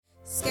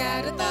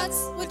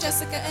Thoughts with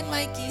Jessica and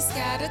Mikey.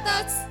 Scatter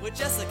Thoughts with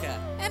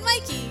Jessica and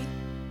Mikey.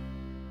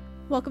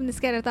 Welcome to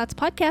Scatter Thoughts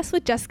podcast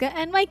with Jessica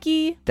and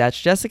Mikey. That's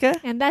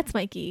Jessica. And that's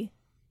Mikey.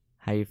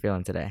 How you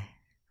feeling today?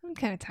 I'm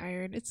kind of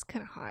tired. It's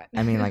kind of hot.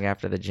 I mean, like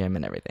after the gym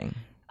and everything.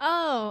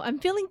 Oh, I'm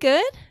feeling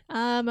good.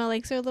 My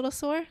legs are a little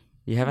sore.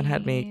 You haven't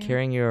had me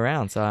carrying you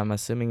around, so I'm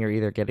assuming you're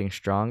either getting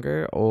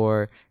stronger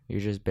or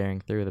you're just bearing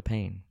through the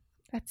pain.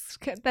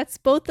 That's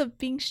both of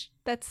being.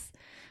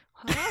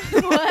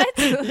 What?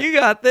 You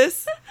got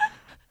this.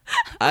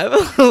 I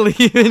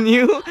believe in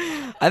you.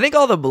 I think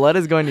all the blood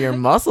is going to your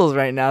muscles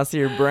right now, so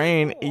your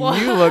brain, you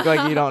look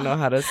like you don't know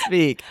how to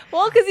speak.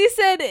 Well, because you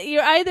said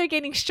you're either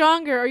getting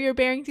stronger or you're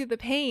bearing through the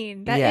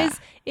pain. That is,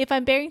 if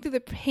I'm bearing through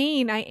the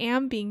pain, I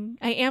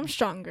am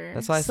stronger.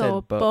 That's why I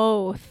said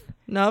both.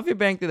 No, if you're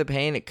bearing through the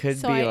pain, it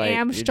could be like I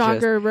am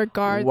stronger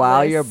regardless.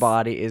 While your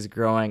body is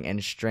growing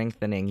and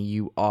strengthening,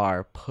 you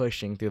are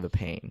pushing through the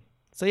pain.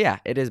 So yeah,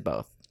 it is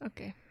both.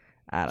 Okay.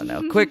 I don't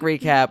know. Quick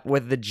recap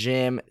with the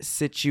gym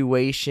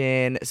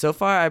situation. So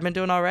far, I've been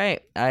doing all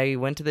right. I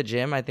went to the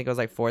gym, I think it was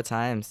like 4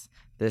 times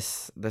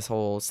this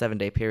whole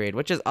 7-day period,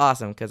 which is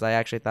awesome because I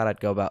actually thought I'd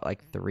go about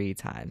like 3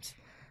 times.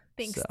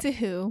 Thanks to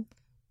who?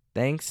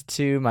 Thanks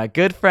to my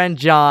good friend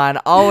John,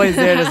 always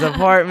there to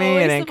support me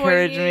and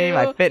encourage me,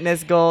 my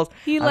fitness goals.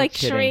 He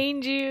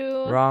trained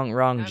you.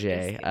 Wrong,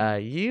 Jay.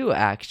 You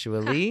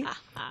actually.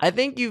 I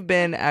think you've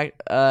been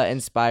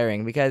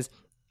inspiring because...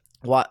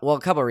 Well, a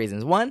couple of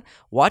reasons. One,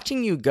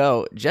 watching you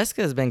go,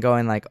 Jessica's been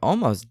going like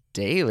almost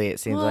daily, it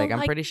seems like.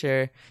 I'm pretty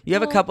sure you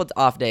have a couple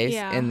off days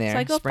in there. So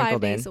I go sprinkled 5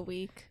 days a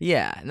week.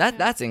 Yeah,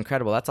 that's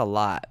incredible. That's a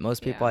lot.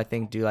 Most people, I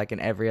think, do like an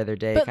every other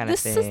day kind of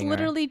thing. But this has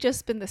literally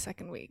just been the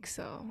 2nd week,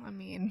 so I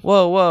mean.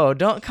 Whoa!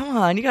 Come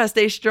on! You gotta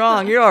stay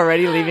strong. You're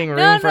already leaving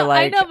room for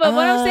like. I know, but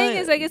what I'm saying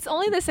is like it's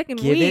only the 2nd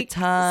week. Give it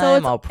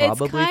time. So I'll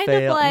probably it's kind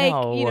fail. of like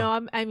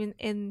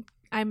No.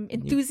 I'm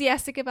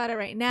enthusiastic about it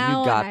right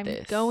now. You got and I'm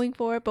this. Going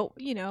for it, but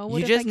you know,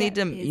 you just need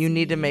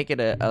to make it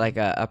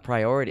a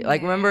priority.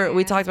 Like remember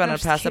we talked about in a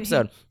past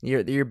episode,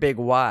 your big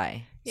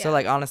why. Yeah. So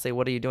like honestly,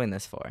 what are you doing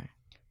this for?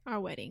 Our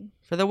wedding.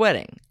 For the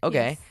wedding,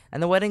 okay. Yes.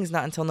 And the wedding's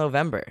not until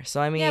November.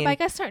 So I mean, yeah, but I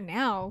gotta start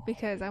now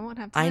because I won't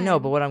have time. I know,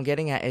 but what I'm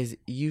getting at is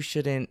you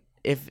shouldn't.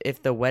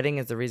 If the wedding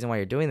is the reason why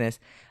you're doing this.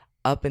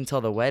 Up until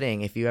the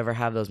wedding, if you ever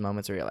have those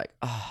moments where you're like,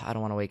 oh, I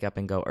don't want to wake up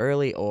and go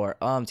early, or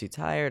oh, I'm too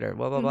tired, or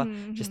blah blah blah,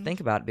 just think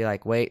about it. Be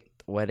like, wait,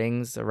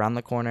 wedding's around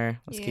the corner.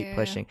 Let's keep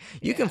pushing.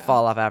 You can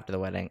fall off after the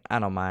wedding. I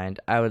don't mind.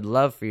 I would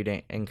love for you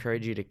to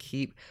encourage you to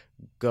keep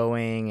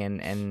going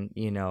and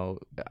you know,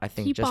 I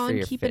think keep just on for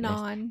your keeping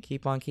fitness, on.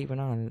 keep on keeping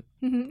on.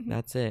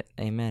 That's it.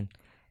 Amen.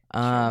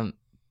 Sure.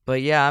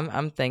 But yeah,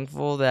 I'm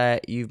thankful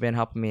that you've been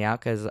helping me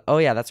out because,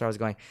 that's where I was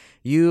going.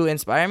 You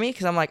inspire me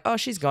because I'm like, oh,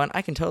 she's going.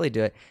 I can totally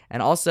do it.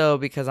 And also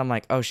because I'm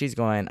like, oh, she's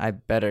going. I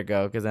better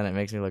go because then it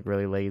makes me look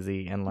really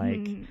lazy and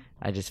like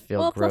I just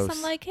feel gross. Plus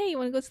I'm like, hey, you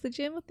want to go to the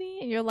gym with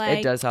me? And you're like,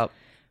 it does help.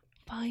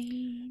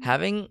 Fine.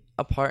 Having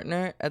a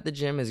partner at the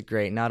gym is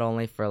great, not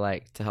only for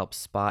like to help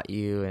spot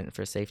you and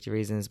for safety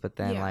reasons, but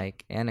then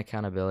like and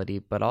accountability,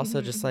 but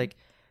also just like,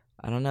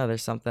 I don't know,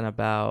 there's something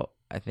about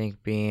I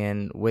think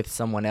being with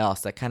someone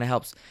else that kind of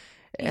helps.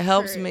 It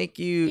helps make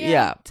you,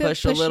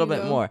 push a little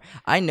bit more.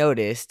 I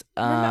noticed.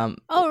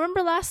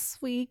 Remember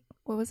last week?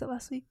 What was it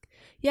last week?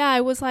 Yeah,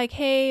 I was like,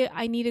 hey,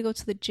 I need to go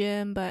to the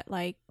gym, but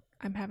like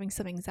I'm having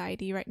some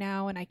anxiety right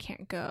now and I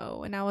can't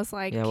go. And I was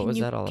like,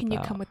 can you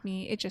come with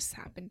me? It just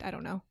happened. I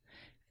don't know.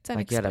 It's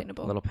unexplainable. Like you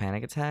had a little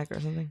panic attack or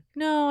something?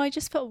 No, I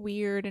just felt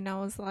weird and I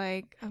was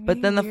like,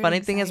 but then the funny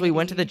thing is we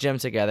went to the gym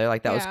together.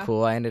 Like that was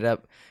cool. I ended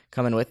up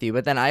coming with you.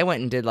 But then I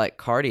went and did like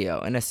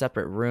cardio in a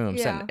separate room,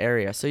 separate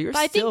area. So you're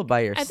still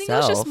by yourself. I think it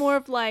was just more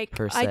of like,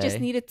 I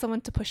just needed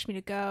someone to push me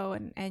to go.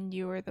 And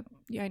you were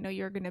I know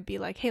you're going to be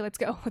like, hey, let's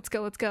go.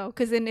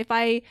 Because then if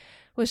I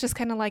was just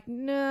kind of like,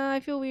 no, I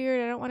feel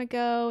weird, I don't want to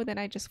go, then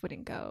I just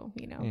wouldn't go,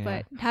 you know.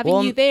 But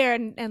having you there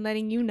and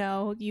letting you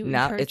know,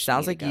 now it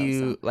sounds like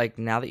like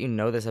now that you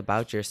know this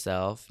about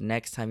yourself,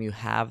 next time you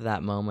have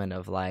that moment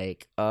of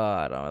like, oh,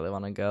 I don't really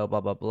want to go,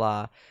 blah blah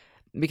blah,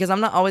 because I'm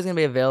not always gonna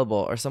be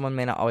available, or someone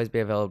may not always be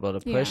available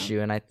to push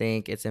you, and I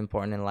think it's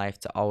important in life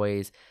to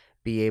always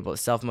be able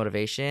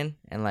self-motivation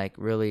and like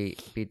really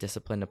be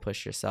disciplined to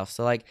push yourself.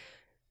 So like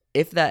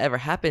if that ever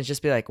happens,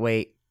 just be like,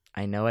 wait,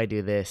 I know I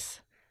do this.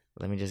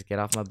 Let me just get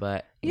off my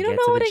butt. You don't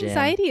know what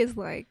anxiety is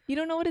like. You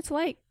don't know what it's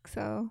like.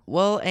 So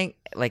well,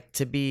 like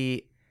to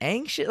be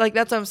anxious, like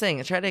that's what I'm saying.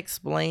 I try to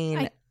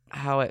explain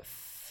how it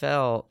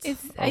felt.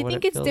 I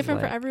think it's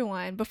different for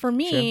everyone. But for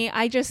me,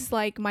 I just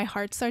like my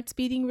heart starts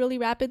beating really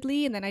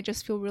rapidly, and then I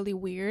just feel really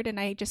weird, and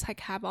I just like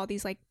have all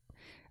these like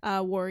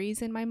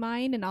worries in my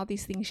mind, and all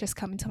these things just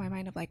come into my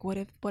mind of like, what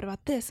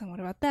about this and what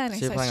about that, and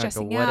so I start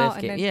stressing like out.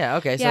 And then,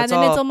 so and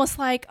then it's almost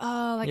like,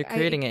 oh, like you're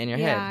creating it in your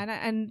head.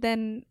 And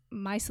then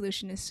my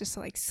solution is just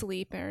to like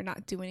sleep or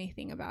not do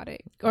anything about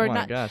it, or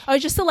gosh. or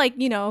just to like,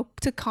 you know,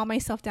 to calm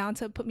myself down,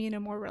 to put me in a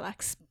more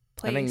relaxed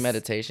place. I think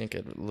meditation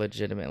could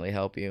legitimately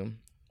help you.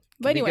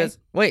 But anyway.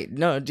 Wait,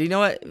 no. Do you know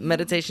what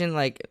meditation,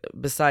 like,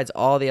 besides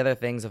all the other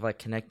things of, like,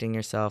 connecting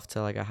yourself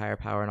to, like, a higher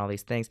power and all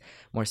these things,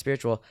 more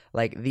spiritual,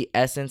 like, the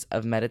essence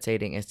of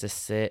meditating is to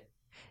sit.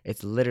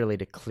 It's literally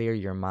to clear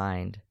your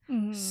mind.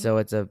 Mm-hmm. So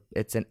it's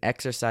an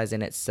exercise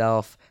in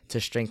itself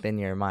to strengthen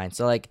your mind.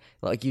 So, like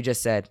you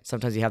just said,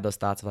 sometimes you have those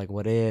thoughts of, like,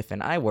 what if?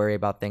 And I worry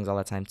about things all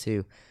the time,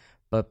 too.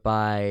 But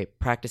by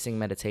practicing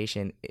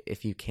meditation,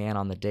 if you can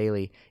on the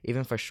daily,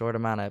 even for a short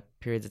amount of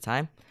periods of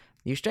time,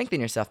 you strengthen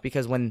yourself,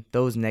 because when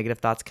those negative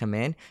thoughts come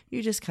in,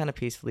 you just kind of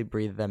peacefully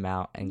breathe them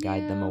out and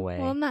guide them away.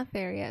 Well, I'm not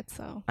there yet,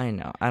 so. I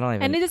know. I don't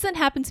even. And it doesn't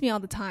happen to me all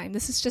the time.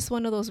 This is just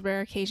one of those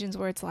rare occasions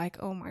where it's like,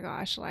 oh my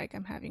gosh, like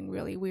I'm having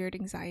really weird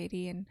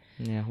anxiety. And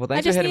yeah, well,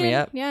 thanks for hitting me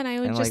up. Yeah, and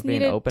I just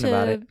needed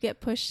to get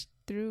pushed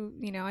through.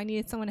 I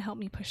needed someone to help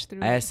me push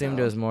through. I assumed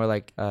it was more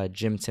like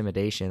gym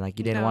intimidation. Like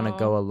you didn't want to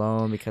go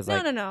alone because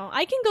no.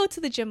 I can go to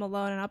the gym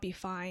alone and I'll be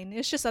fine.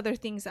 It's just other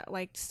things that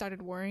like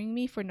started worrying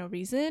me for no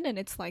reason, and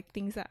it's like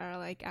things that are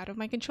like out of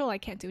my control. I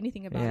can't do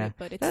anything about it,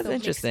 but it's still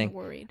interesting. Makes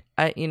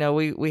me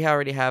worried. We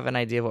already have an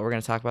idea of what we're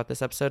going to talk about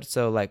this episode,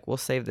 so like we'll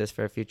save this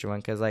for a future one,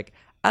 because like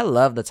I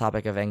love the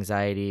topic of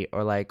anxiety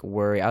or like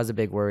worry. I was a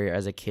big worrier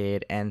as a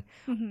kid, and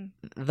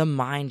the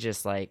mind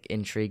just like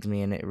intrigues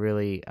me, and it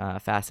really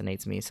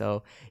fascinates me.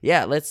 So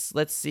yeah, let's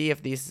see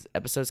if these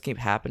episodes keep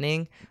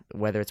happening,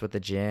 whether it's with the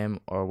gym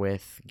or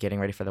with getting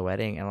ready for the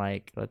wedding, and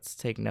like let's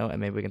take note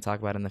and maybe we can talk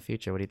about it in the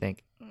future. What do you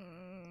think?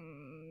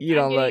 You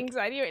don't look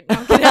anxiety right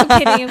now.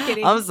 I'm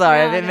kidding. I'm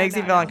sorry if it makes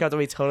you feel uncomfortable.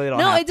 We totally don't.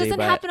 No, it doesn't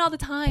happen all the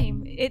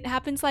time. It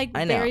happens like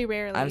very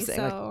rarely.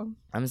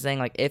 I'm saying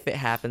like if it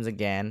happens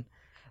again,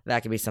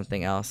 that could be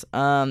something else.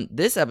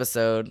 This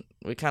episode,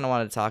 we kind of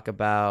want to talk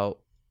about.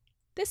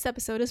 This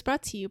episode is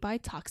brought to you by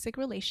Toxic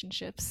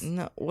Relationships.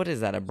 No, what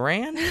is that? A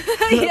brand? Yes,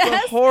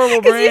 that's a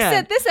horrible brand. Because you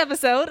said this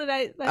episode, and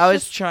I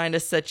was trying to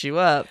set you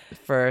up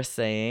for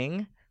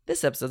saying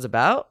this episode's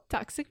about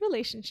toxic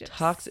relationships.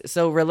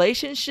 So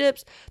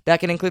relationships that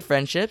can include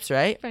friendships,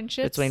 right?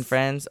 Friendships between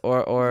friends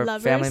or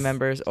lovers, family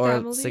members or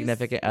families,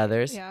 significant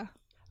others. Yeah.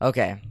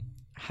 Okay.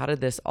 How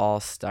did this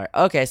all start?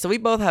 Okay, so we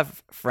both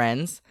have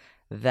friends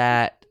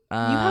that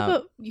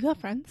you have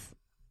friends?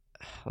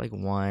 Like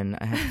one.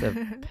 I have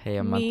to pay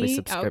a monthly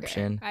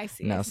subscription. Okay. I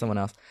see. No, someone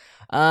else.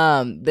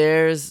 I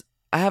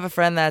have a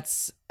friend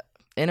that's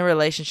in a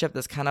relationship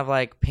that's kind of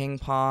like ping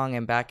pong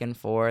and back and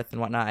forth and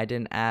whatnot. I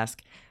didn't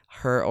ask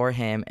her or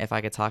him if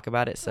I could talk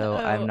about it, so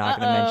I'm not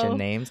going to mention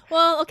names.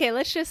 Well, okay,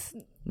 let's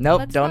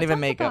don't even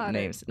make up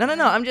names. No.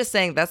 I'm just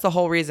saying that's the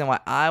whole reason why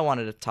I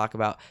wanted to talk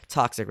about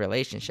toxic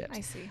relationships.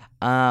 I see.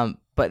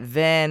 But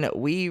then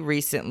we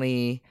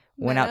recently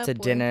went out to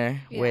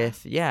dinner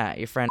with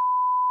your friend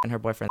and her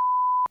boyfriend,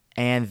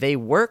 and they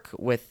work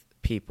with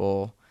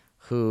people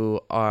who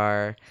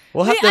are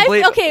we'll have to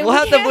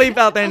bleep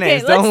out their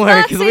names. Don't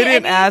worry, because we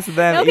didn't ask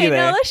them either.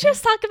 No, let's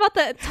just talk about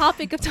the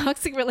topic of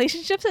toxic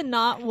relationships and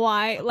not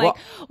why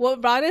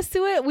what brought us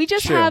to it. We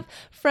just have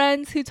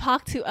friends who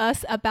talk to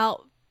us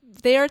about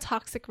their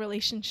toxic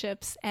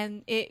relationships,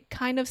 and it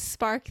kind of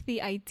sparked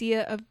the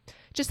idea of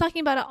just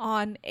talking about it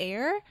on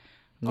air.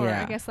 Or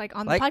I guess like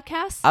on the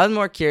podcast. I was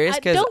more curious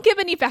because don't give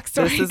any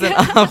backstory. This is an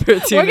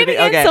opportunity. We're gonna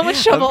get in so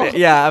much trouble.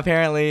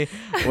 Apparently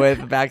with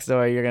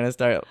backstory, you're gonna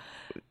start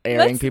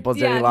airing people's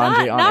dirty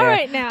laundry on not air.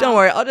 Right now. Don't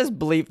worry, I'll just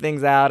bleep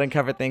things out and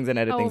cover things and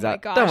edit things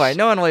out. Gosh. Don't worry,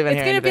 no one will even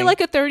hear anything. It's gonna be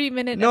like a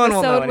 30-minute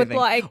episode with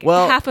like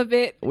half of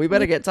it. We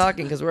better get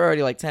talking because we're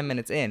already like 10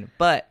 minutes in.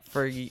 But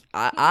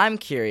I'm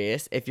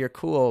curious if you're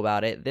cool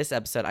about it. This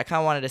episode, I kind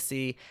of wanted to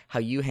see how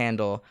you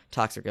handle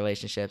toxic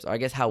relationships, or I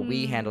guess how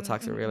we handle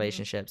toxic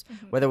relationships,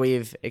 whether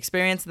we've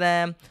experienced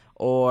them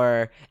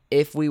or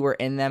if we were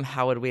in them,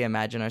 how would we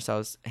imagine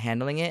ourselves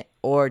handling it?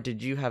 Or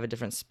did you have a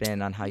different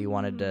spin on how you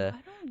wanted to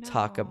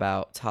talk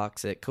about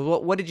toxic?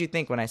 Because what did you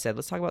think when I said,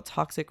 let's talk about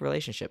toxic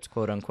relationships,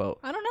 quote unquote?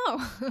 I don't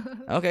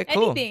know. Okay,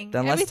 cool.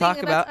 Then let's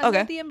talk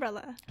about, the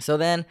umbrella. So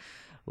then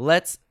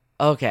this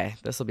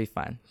will be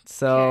fun.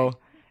 So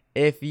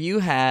if you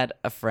had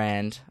a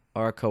friend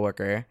or a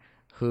coworker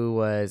who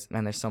was,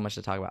 man, there's so much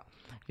to talk about.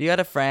 If you had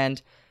a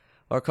friend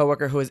or a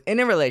coworker who was in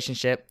a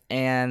relationship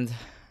and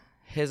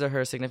his or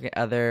her significant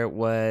other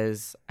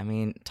was,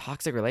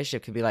 toxic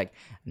relationship could be like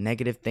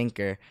negative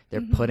thinker.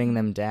 They're putting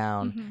them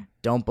down.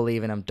 Don't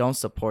believe in them. Don't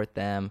support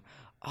them.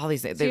 All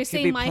these things. So they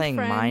could be playing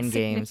mind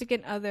games.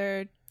 Significant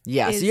other.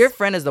 Yeah, so your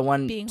friend is the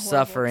one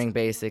suffering,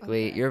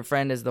 basically. Okay. Your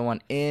friend is the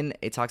one in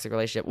a toxic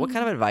relationship. What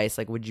kind of advice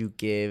would you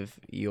give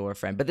your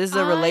friend? But this is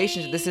a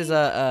relationship. This is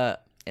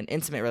an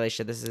intimate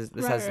relationship.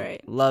 This has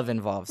love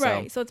involved.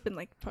 Right. So it's been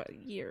like probably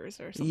years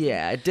or something.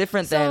 Yeah,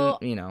 different than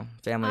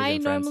family. I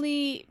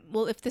normally,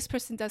 if this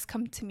person does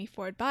come to me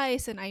for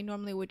advice, and I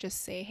normally would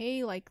just say,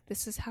 hey, like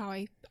this is how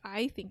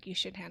I think you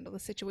should handle the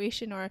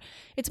situation, or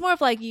it's more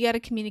of like you got to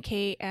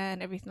communicate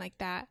and everything like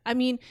that.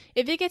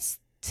 If it gets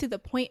to the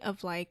point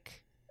of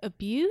like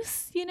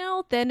abuse,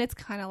 then it's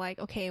kind of like,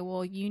 okay,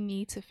 well, you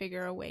need to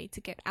figure a way to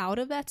get out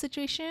of that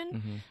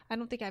situation. I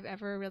don't think I've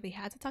ever really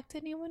had to talk to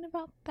anyone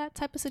about that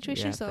type of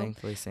situation. Yeah,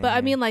 thankfully, same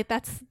but here. Like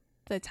that's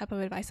the type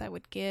of advice I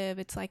would give.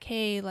 It's like,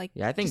 hey, like,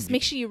 I think just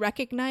make sure you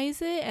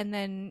recognize it and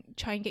then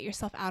try and get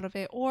yourself out of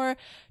it, or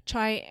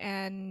try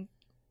and,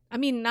 I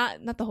mean,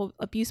 not the whole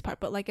abuse part,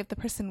 but like if the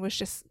person was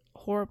just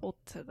horrible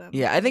to them.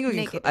 Yeah, I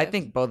think I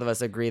think both of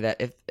us agree that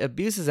if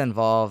abuse is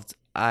involved,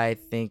 I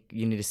think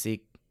you need to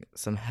seek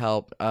some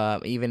help,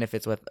 even if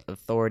it's with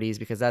authorities,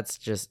 because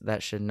that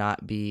should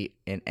not be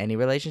in any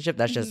relationship.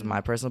 That's just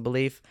my personal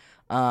belief.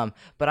 But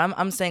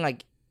I'm saying,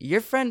 like,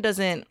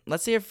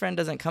 let's say your friend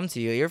doesn't come to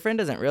you. Your friend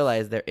doesn't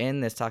realize they're in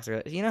this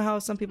toxic. You know how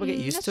some people get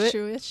used to it?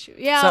 That's true.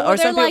 Yeah, or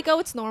they're like, oh,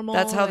 it's normal.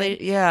 That's how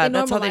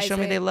that's how they show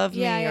me they love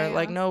me. Or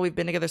like, no, we've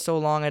been together so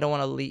long, I don't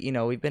want to leave. You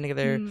know, we've been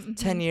together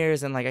 10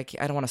 years, and like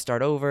I don't want to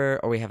start over.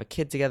 Or we have a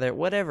kid together.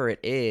 Whatever it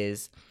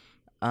is,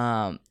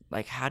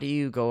 like, how do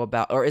you go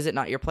about? Or is it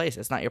not your place?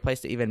 It's not your place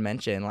to even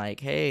mention, like,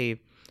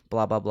 hey,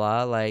 blah blah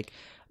blah. Like,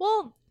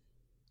 well,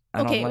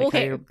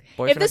 okay.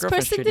 If this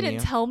person didn't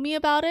tell me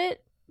about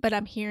it, but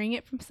I'm hearing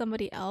it from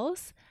somebody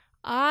else,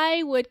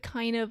 I would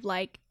kind of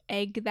like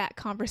egg that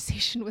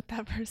conversation with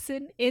that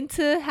person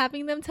into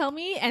having them tell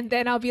me, and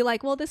then I'll be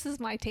like, well, this is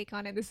my take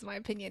on it, this is my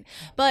opinion.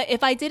 But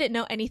if I didn't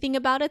know anything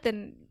about it,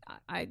 then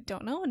I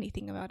don't know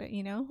anything about it,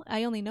 you know?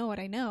 I only know what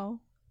I know.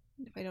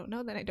 If I don't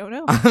know, then I don't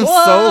know. I'm so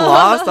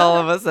lost all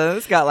of a sudden.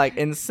 It's got like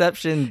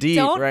Inception deep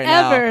right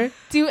now. Don't ever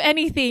do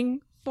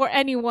anything for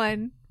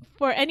anyone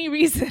for any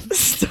reason.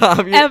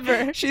 Stop.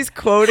 Ever. She's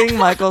quoting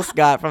Michael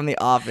Scott from The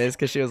Office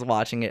because she was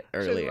watching it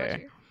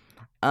earlier.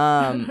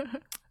 Man,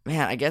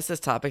 I guess this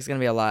topic's going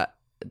to be a lot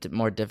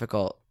more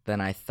difficult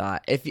than I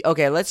thought.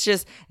 Let's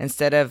just,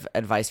 instead of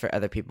advice for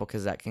other people,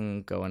 because that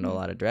can go into a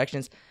lot of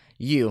directions,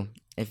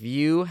 if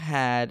you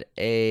had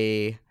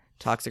a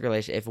toxic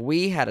relationship, if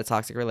we had a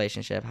toxic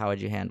relationship, how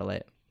would you handle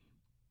it?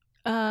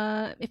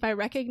 If I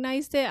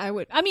recognized it, I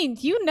would. I mean,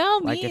 you know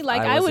me.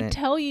 Like I would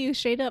tell you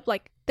straight up.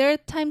 Like, there are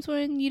times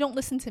when you don't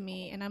listen to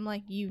me, and I'm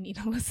like, you need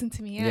to listen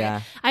to me.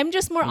 Yeah. I'm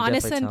just more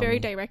honest and very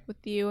direct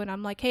with you, and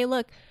I'm like, hey,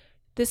 look,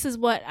 this is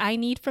what I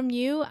need from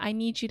you. I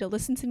need you to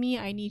listen to me.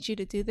 I need you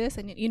to do this,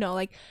 and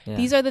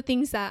these are the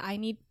things that I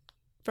need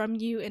from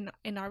you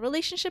in our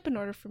relationship in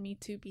order for me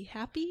to be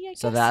happy, I guess.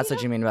 So that's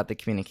what you mean about the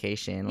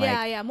communication.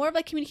 Yeah, more of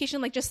like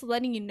communication, like just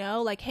letting you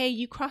know, like, hey,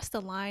 you crossed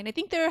the line. I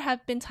think there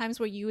have been times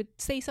where you would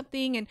say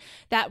something and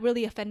that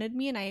really offended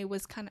me, and I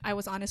was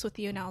honest with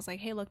you, and I was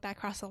like, hey, look, that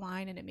crossed the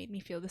line and it made me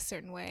feel this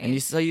certain way. And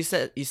you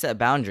set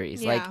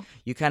boundaries. Like,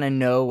 you kind of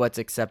know what's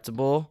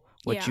acceptable,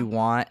 what you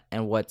want,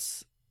 and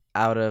what's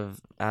out of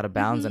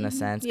bounds in a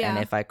sense. And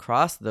if I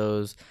cross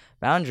those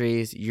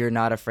boundaries, you're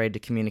not afraid to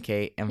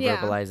communicate and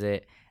verbalize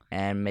it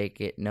and make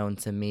it known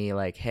to me,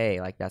 like, hey,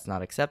 like, that's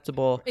not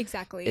acceptable.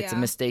 Exactly. It's a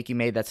mistake you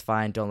made. That's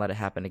fine. Don't let it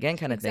happen again,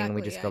 kind of thing. And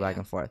we just go back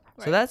and forth.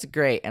 Right. So that's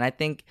great. And I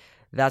think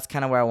that's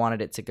kind of where I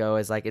wanted it to go,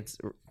 is like, sometimes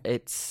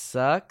it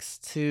sucks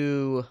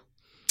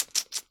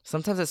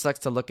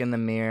to look in the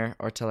mirror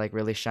or to like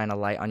really shine a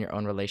light on your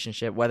own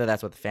relationship, whether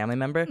that's with a family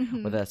member,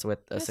 whether that's with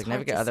a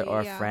significant other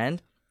or a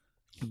friend.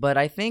 But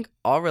I think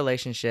all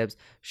relationships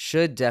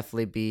should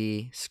definitely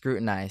be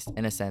scrutinized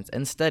in a sense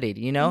and studied,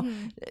 you know,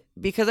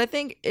 because I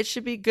think it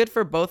should be good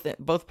for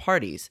both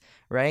parties,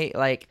 right?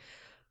 Like,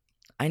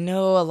 I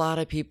know a lot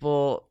of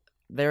people,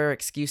 there are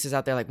excuses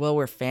out there like, well,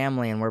 we're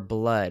family and we're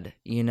blood,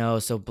 you know,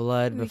 so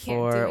blood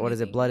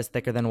blood is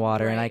thicker than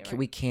water, and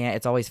we can't,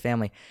 it's always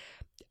family.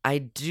 I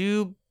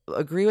do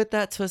agree with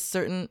that to a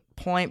certain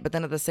point, but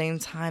then at the same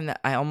time, that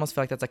I almost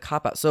feel like that's a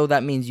cop-out. So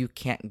that means you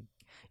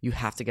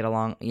have to get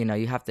along, you know,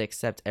 you have to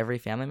accept every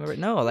family member.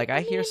 No, like,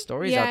 I hear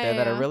stories out there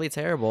that are really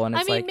terrible. And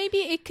it's maybe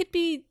it could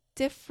be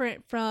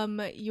different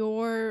from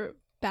your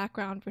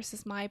background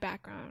versus my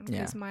background.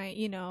 Because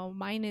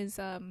mine is,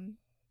 I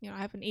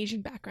have an Asian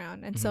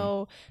background. And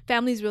so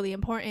family is really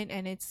important.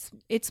 And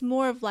it's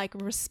more of like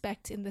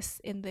respect in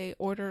the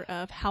order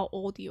of how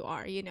old you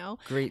are, you know?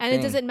 Great. And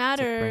it doesn't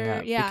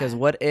matter. Yeah. Because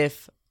what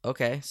if,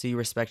 okay, so you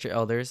respect your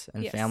elders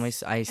and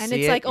families. I see it. And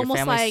it's like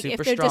almost like if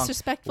they're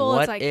disrespectful,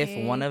 what it's like,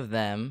 if one of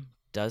them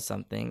does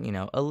something, you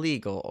know,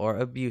 illegal or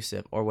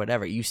abusive or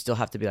whatever? You still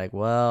have to be like,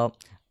 well,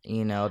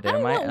 you know, they're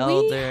my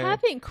elder. We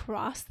haven't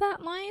crossed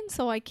that line,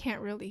 so I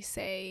can't really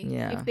say.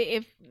 Yeah.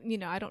 If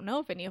I don't know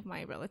if any of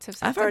my relatives.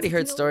 I've already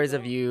heard stories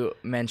of you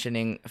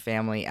mentioning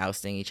family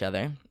ousting each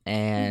other,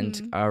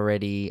 and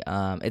already,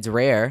 it's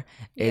rare,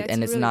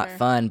 and it's really not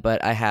fun.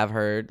 But I have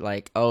heard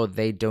like, oh,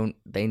 they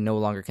no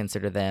longer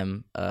consider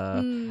them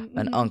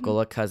an uncle,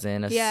 a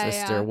cousin, a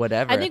sister,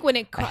 whatever. I think when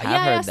it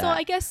so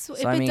I guess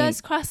if it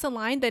does cross the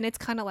line, then it's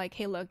kind of like,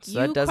 hey, look,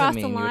 so you crossed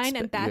the line,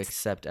 and that's, you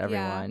accept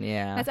everyone.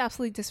 Yeah, that's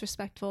absolutely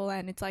disrespectful.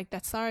 And it's like,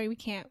 that's sorry, we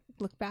can't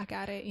look back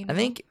at it, you know? I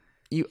think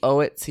you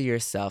owe it to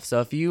yourself.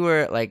 So if you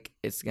were like,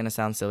 it's gonna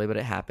sound silly, but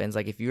it happens,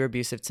 like if you were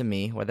abusive to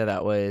me, whether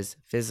that was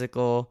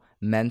physical,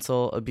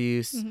 mental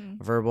abuse,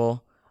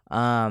 verbal,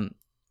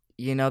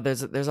 you know,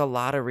 there's a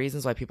lot of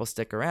reasons why people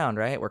stick around,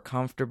 right? We're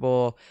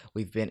comfortable,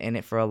 we've been in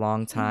it for a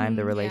long time,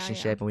 the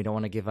relationship, and we don't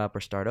want to give up or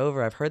start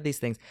over. I've heard these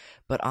things,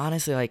 but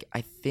honestly, like, I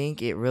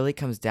think it really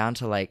comes down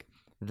to like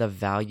the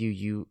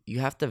value you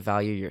have to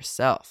value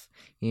yourself,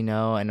 you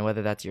know, and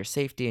whether that's your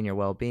safety and your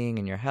well-being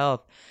and your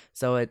health.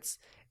 So it's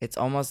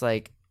almost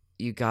like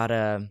you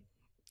gotta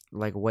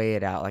like weigh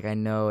it out. Like, I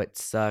know it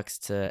sucks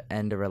to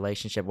end a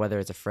relationship, whether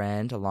it's a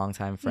friend, a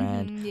longtime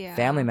friend,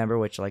 family member,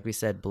 which, like we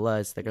said,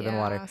 blood's thicker than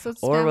water, so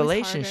or a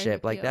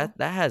relationship like that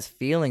has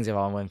feelings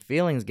involved. When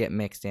feelings get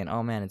mixed in,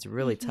 oh man, it's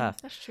really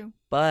tough. That's true.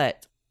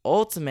 But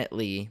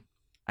ultimately,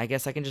 I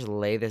guess I can just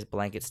lay this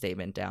blanket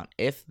statement down.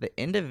 If the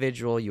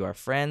individual you are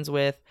friends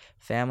with,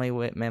 family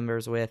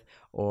members with,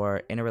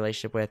 or in a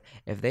relationship with,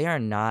 if they are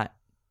not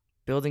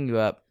building you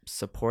up,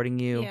 supporting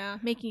you,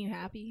 making you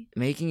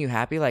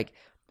happy, like,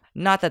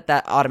 not that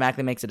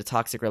automatically makes it a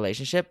toxic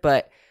relationship,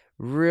 but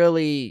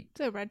really, it's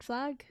a red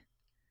flag.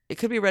 It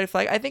could be a red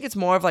flag. I think it's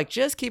more of like,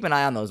 just keep an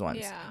eye on those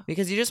ones,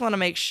 because you just want to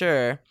make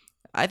sure.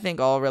 I think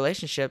all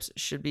relationships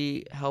should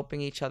be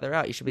helping each other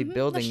out. You should be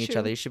building each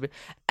other. You should be,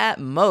 at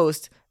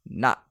most,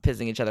 not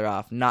pissing each other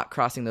off, not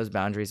crossing those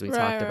boundaries we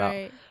talked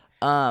about.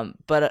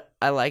 But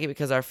I like it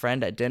because our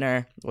friend at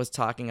dinner was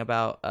talking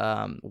about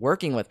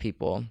working with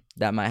people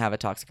that might have a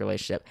toxic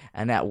relationship.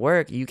 And at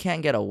work, you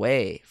can't get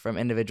away from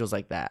individuals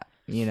like that.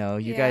 You know,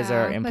 you guys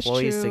are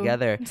employees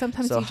together. And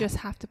sometimes you just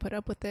have to put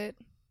up with it.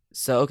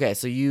 So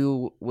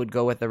you would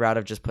go with the route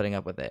of just putting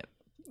up with it.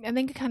 I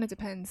think it kind of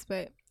depends,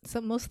 but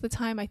most of the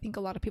time, I think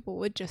a lot of people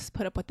would just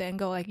put up with it and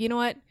go like, you know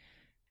what?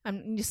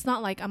 It's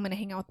not like I'm going to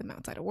hang out with them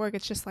outside of work.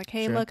 It's just like,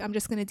 hey, look, I'm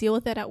just going to deal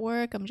with it at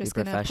work. I'm just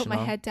going to put my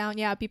head down.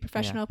 Yeah, be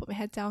professional, put my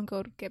head down,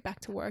 get back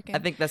to work. And I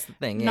think that's the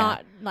thing.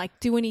 Not like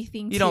do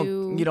anything you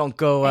don't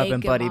go up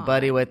and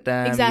buddy with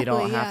them. Exactly, you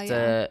don't have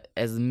to,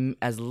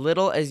 as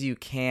little as you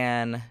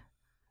can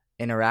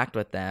interact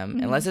with them,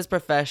 unless it's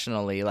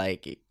professionally,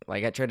 like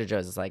at Trader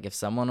Joe's. It's like, if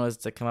someone was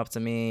to come up to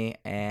me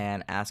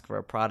and ask for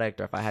a product,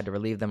 or if I had to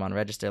relieve them on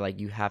register, like,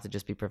 you have to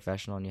just be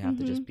professional, and you have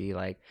to just be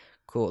like,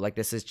 cool, like,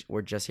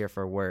 we're just here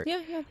for work.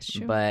 Yeah, that's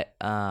true. But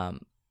I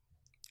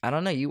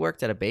don't know, you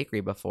worked at a bakery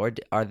before.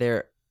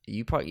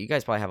 You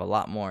guys probably have a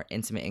lot more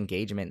intimate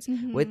engagements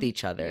with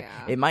each other.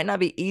 It might not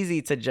be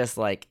easy to just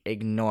like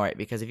ignore it,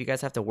 because if you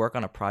guys have to work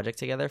on a project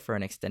together for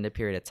an extended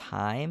period of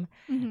time,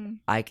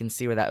 I can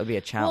see where that would be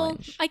a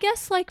challenge. Well, I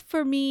guess like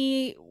for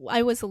me,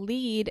 I was a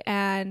lead,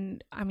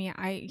 and I mean,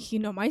 you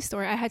know my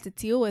story. I had to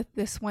deal with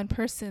this one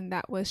person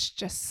that was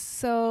just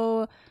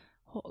so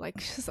like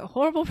just a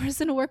horrible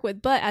person to work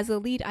with. But as a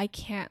lead, I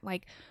can't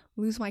like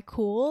lose my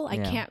cool. I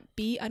can't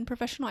be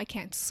unprofessional. I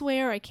can't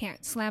swear. I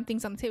can't slam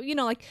things on the table. You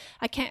know, like,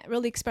 I can't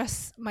really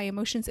express my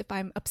emotions if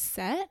I'm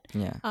upset.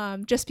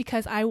 Just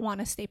because I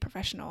want to stay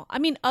professional. I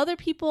mean, other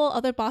people,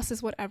 other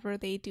bosses, whatever,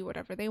 they do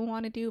whatever they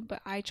want to do,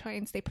 but I try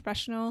and stay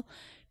professional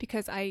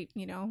because I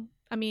don't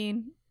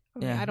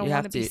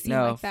want to be seen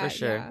like that. No, for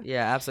sure.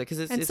 Yeah, absolutely.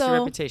 Because it's your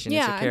reputation.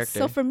 It's your character.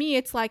 So for me,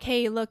 it's like,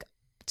 hey, look,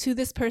 to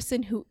this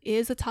person who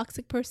is a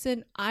toxic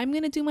person, I'm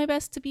going to do my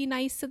best to be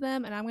nice to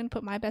them, and I'm going to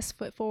put my best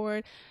foot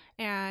forward.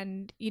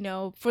 And, you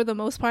know, for the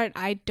most part,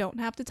 I don't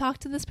have to talk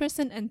to this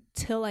person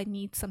until I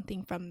need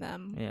something from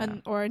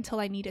them, or until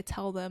I need to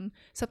tell them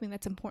something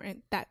that's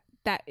important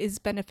that is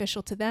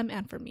beneficial to them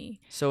and for me.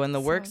 So in the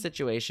work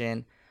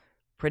situation,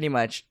 pretty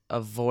much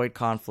avoid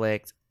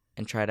conflict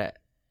and try to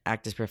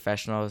act as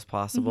professional as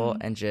possible,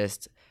 and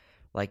just,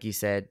 like you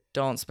said,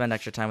 don't spend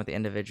extra time with the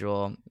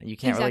individual. You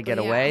can't really get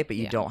away, but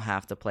you don't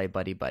have to play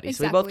buddy-buddy.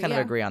 Exactly, so we both kind of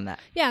agree on that.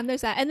 Yeah, and there's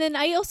that. And then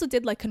I also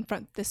did like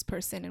confront this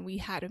person, and we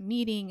had a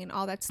meeting and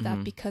all that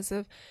stuff because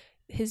of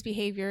his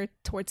behavior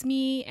towards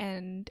me,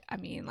 and I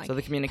mean, like, so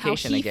the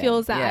communication how he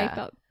feels that I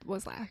felt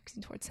was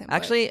lacking towards him.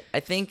 Actually, I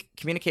think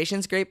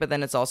communication's great, but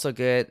then it's also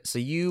good. So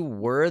you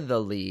were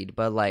the lead,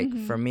 but like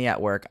for me at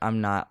work,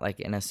 I'm not like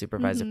in a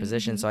supervisor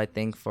position. So I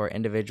think for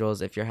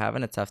individuals, if you're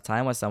having a tough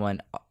time with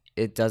someone,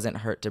 it doesn't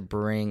hurt to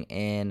bring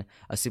in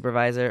a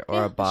supervisor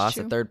or a boss,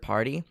 a third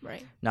party,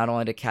 not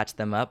only to catch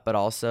them up, but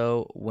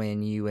also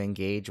when you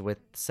engage with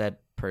said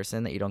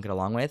person that you don't get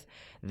along with,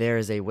 there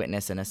is a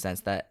witness in a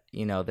sense that,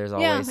 you know, there's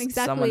always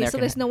someone there. So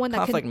there's no one that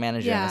conflict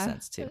manager in a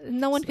sense too.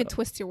 No one could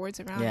twist your words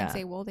around and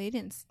say, well, they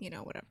didn't, you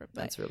know, whatever. But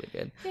that's really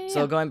good.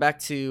 So going back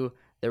to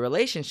the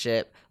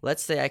relationship,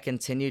 let's say I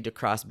continued to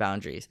cross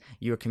boundaries.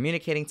 You were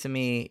communicating to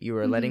me, you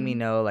were letting me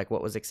know like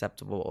what was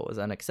acceptable, what was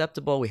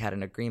unacceptable. We had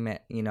an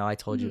agreement, you know, I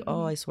told you,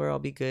 oh, I swear I'll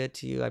be good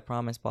to you, I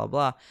promise, blah,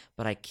 blah,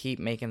 but I keep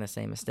making the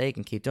same mistake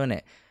and keep doing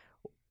it.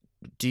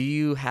 Do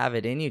you have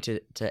it in you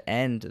to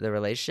end the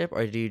relationship,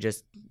 or do you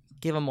just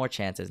give them more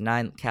chances?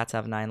 9 cats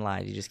have 9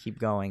 lives. You just keep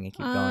going and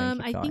keep going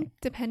and keep going. I think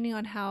depending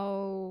on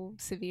how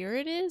severe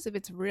it is, if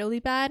it's really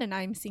bad and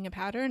I'm seeing a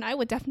pattern, I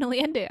would definitely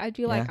end it. I'd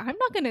be like, I'm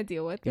not going to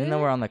deal with it. Even though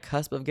we're on the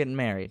cusp of getting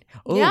married.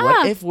 Oh,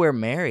 what if we're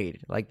married?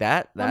 Like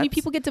that? That's I mean,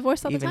 people get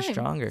divorced all the time. Even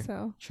stronger.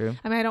 So, true.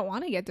 I mean, I don't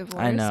want to get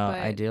divorced. I know. But,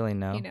 ideally,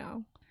 no. You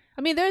know.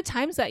 I mean, there are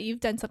times that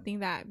you've done something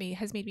that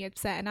has made me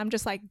upset, and I'm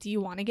just like, do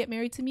you want to get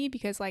married to me?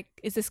 Because, like,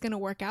 is this going to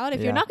work out?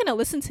 If you're not going to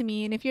listen to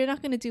me, and if you're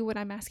not going to do what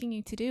I'm asking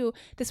you to do,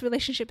 this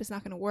relationship is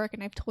not going to work,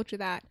 and I've told you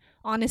that,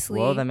 honestly.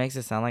 Well, that makes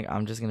it sound like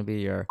I'm just going to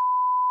be your...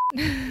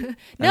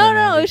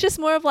 No, it's just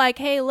more of like,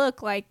 hey,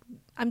 look, like,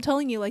 I'm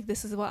telling you, like,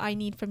 this is what I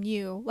need from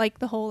you. Like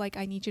the whole, like,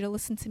 I need you to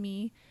listen to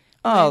me.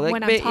 Oh,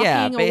 when I'm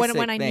talking, or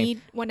when I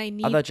need.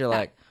 I thought you're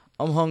like,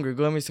 I'm hungry.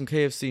 Go get me some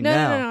KFC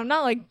now. No. I'm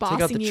not like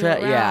bossing you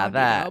around. Yeah,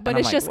 that. You know? But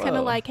it's like, just kind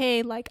of like,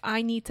 hey, like,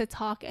 I need to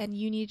talk and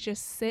you need to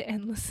just sit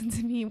and listen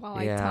to me while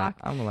I talk.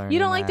 I'm learning. You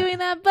don't like doing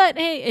that, but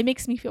hey, it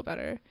makes me feel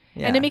better.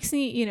 Yeah. And it makes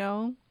me, you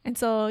know, and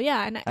so,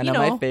 yeah. And I know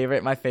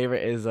my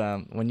favorite is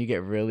when you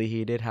get really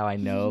heated, how I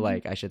know,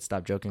 like, I should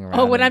stop joking around.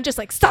 Oh, when I'm just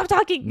like, stop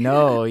talking.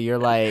 No, you're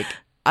like,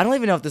 I don't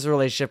even know if this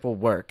relationship will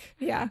work.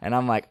 Yeah. And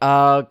I'm like,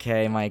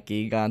 okay,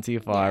 Mikey, gone too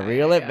far.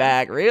 Reel it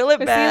back. See,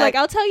 like,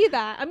 I'll tell you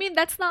that. I mean,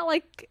 that's not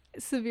like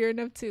severe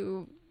enough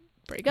to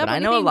break up. But I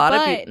know a lot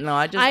of people. No,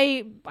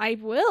 I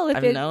will.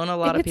 I've known a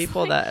lot of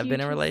people that have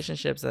been in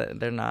relationships that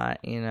they're not.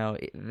 You know,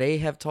 they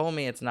have told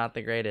me it's not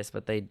the greatest,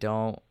 but they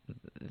don't.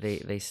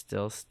 They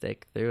still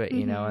stick through it.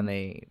 You know, and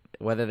they,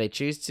 whether they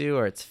choose to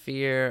or it's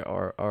fear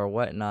or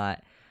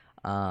whatnot.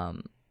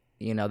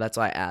 You know, that's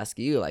why I ask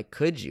you, like,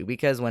 could you?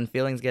 Because when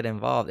feelings get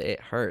involved,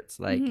 it hurts.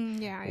 Like,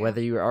 whether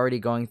you were already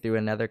going through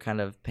another kind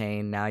of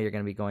pain, now you're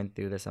going to be going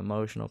through this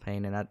emotional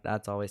pain, and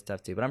that's always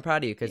tough, too. But I'm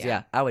proud of you because,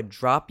 I would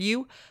drop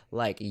you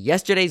like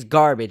yesterday's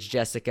garbage,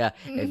 Jessica,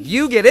 if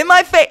you get in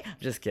my face.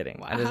 Just kidding.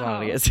 Wow. I just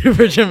wanted to get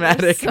super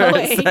dramatic for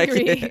a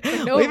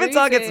second. We've been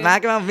talking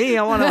smack about me.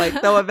 I want to,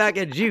 like, throw it back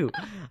at you.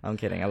 I'm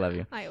kidding. I love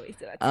you. I always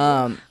do that,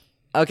 too.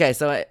 Okay,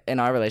 so in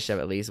our relationship,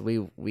 at least,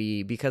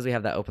 we because we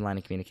have that open line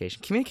of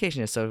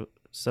communication is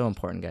so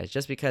important, guys,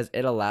 just because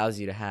it allows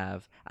you to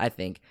have, I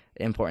think,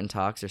 important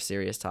talks or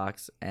serious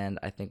talks, and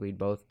I think we'd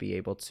both be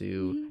able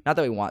to, not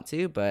that we want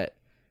to, but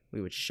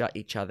we would shut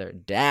each other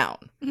down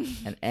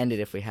and end it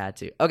if we had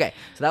to. Okay,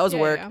 so that was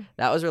work. Yeah.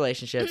 That was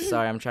relationships.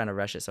 Sorry, I'm trying to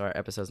rush it so our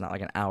episode's not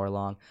like an hour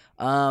long.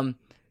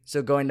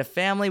 So going to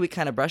family, we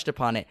kind of brushed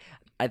upon it.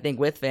 I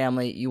think with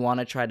family, you want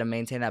to try to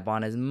maintain that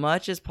bond as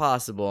much as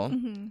possible,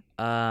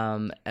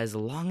 as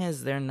long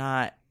as they're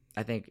not,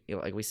 I think,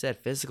 like we said,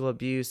 physical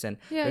abuse, and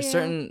there's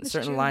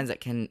certain lines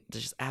that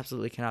just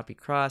absolutely cannot be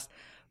crossed.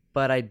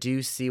 But I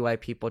do see why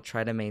people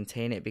try to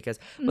maintain it because,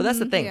 well, that's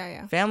the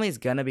thing. Family is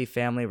gonna be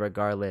family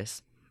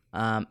regardless.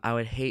 I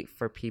would hate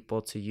for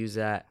people to use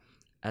that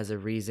as a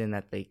reason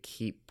that they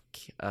keep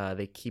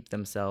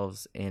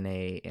themselves in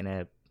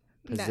a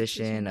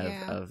position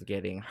of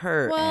getting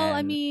hurt. Well,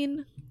 I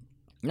mean.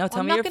 No,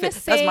 tell me your feedback.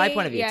 That's my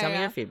point of view. Tell me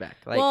your feedback.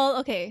 Like, well,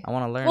 okay. I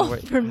want to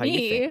learn how you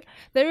think.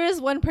 There is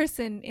one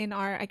person in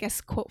our, I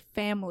guess, quote,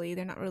 family.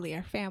 They're not really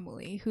our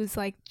family. Who's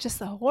like just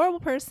a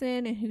horrible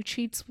person and who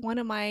treats one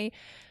of my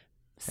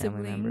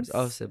family members.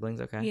 Oh,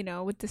 siblings. Okay. You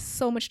know, with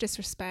so much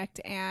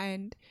disrespect.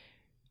 And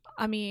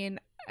I mean,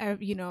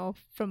 you know,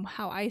 from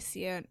how I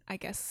see it, I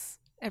guess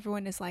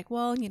everyone is like,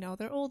 well, you know,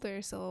 they're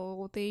older,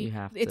 so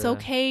it's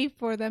okay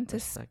for them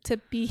to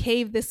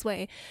behave this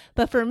way.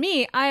 But for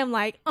me, I am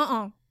like,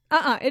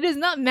 it does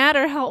not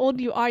matter how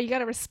old you are. You got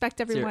to respect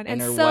everyone.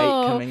 It's your inner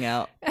white coming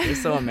out. You're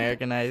so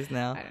Americanized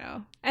now. I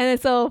know. And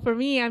so for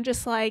me, I'm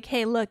just like,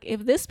 hey, look,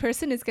 if this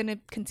person is going to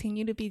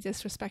continue to be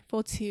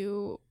disrespectful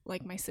to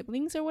like my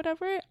siblings or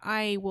whatever,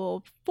 I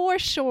will for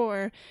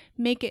sure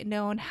make it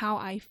known how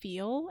I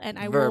feel. And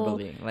I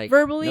verbally,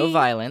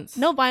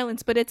 no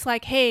violence, but it's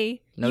like,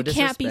 hey, you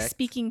can't be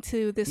speaking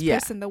to this Yeah.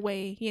 person the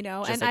way, you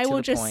know, Just and like I to will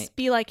the just point.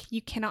 be like,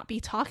 you cannot be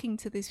talking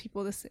to these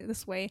people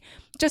this way.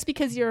 Just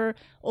because you're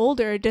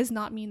older does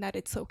not mean that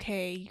it's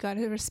okay. You got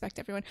to respect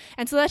everyone.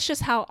 And so that's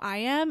just how I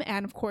am.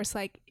 And of course,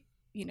 like,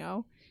 you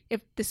know, if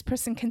this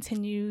person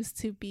continues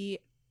to be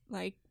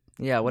like,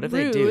 yeah, what if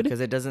rude, they do? Because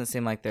it doesn't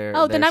seem like they're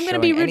then I'm gonna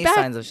be rude any back.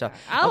 signs of shock.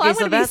 I'm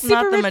so that's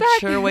not the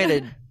mature way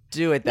to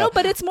do it, though. No,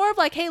 but it's more of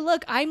like, hey,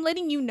 look, I'm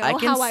letting you know how I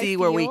feel. I can see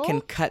where we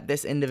can cut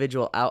this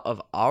individual out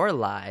of our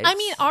lives. I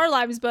mean, our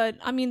lives, but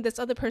I mean, this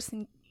other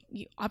person,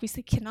 you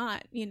obviously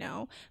cannot, you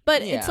know.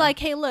 But it's like,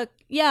 hey, look,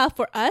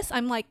 for us,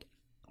 I'm like,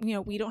 you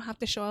know, we don't have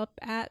to show up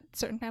at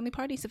certain family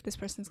parties if this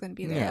person's going to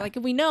be there. Yeah. Like,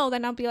 if we know,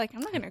 then I'll be like,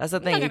 I'm not going to. That's the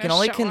thing. You can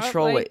only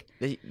control it.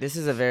 This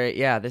is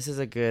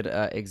a good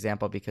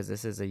example because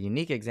this is a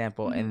unique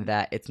example in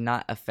that it's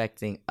not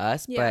affecting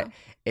us, but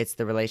it's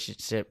the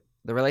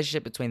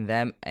relationship between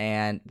them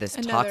and this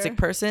toxic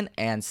person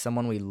and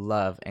someone we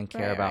love and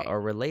care about or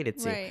related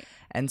to. Right.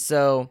 And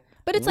so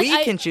but it's we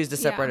can choose to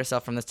separate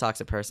ourselves from this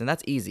toxic person.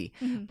 That's easy.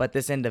 But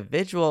this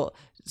individual,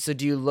 so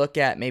do you look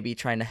at maybe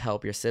trying to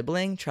help your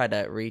sibling, try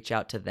to reach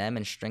out to them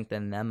and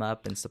strengthen them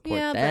up and support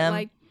them? But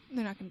like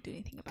they're not going to do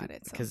anything about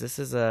it. Because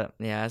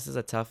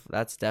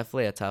that's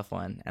definitely a tough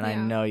one. And I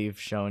know you've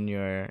shown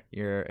your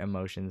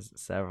emotions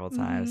several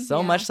times.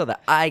 So much so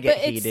that I get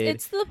heated.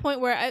 It's to the point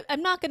where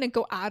I'm not going to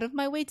go out of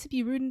my way to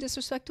be rude and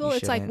disrespectful.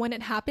 It's like when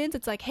it happens,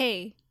 it's like,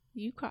 hey,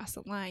 you crossed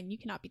the line. You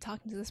cannot be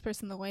talking to this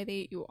person the way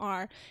that you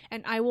are.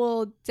 And I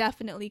will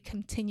definitely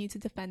continue to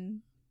defend,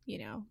 you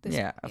know. This,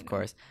 of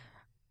course.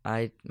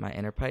 My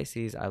inner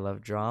Pisces, I love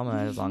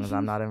drama as long as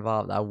I'm not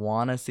involved. I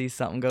want to see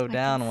something go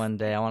down one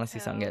day. I want to see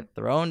something get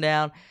thrown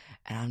down.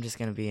 And I'm just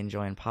going to be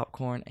enjoying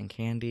popcorn and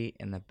candy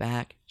in the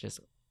back.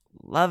 Just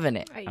loving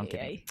it. I'm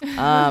kidding.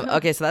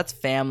 Okay, so that's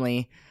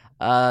family.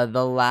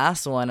 The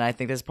last one, I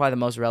think this is probably the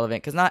most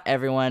relevant because not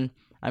everyone,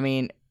 I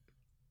mean,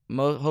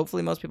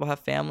 hopefully most people have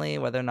family,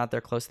 whether or not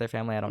they're close to their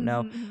family, I don't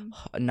know.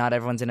 Not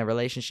everyone's in a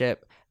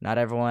relationship. Not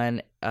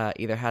everyone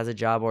either has a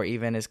job or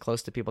even is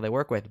close to people they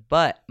work with.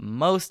 But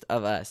most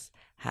of us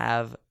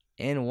have,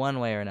 in one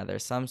way or another,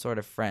 some sort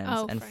of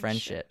friends and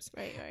friendships.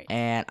 Right.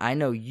 And I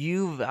know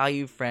you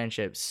value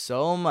friendships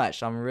so much.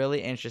 So I'm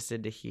really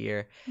interested to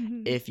hear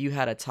if you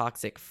had a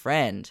toxic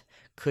friend,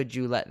 could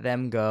you let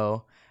them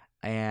go?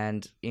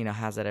 And,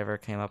 has that ever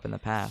came up in the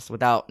past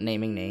without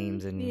naming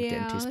names and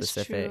getting too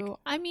specific? That's true.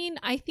 I mean,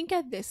 I think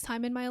at this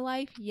time in my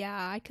life,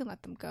 I can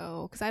let them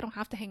go because I don't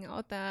have to hang out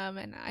with them.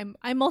 And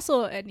I'm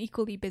also an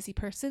equally busy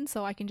person.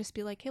 So I can just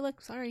be like, hey,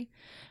 look, sorry,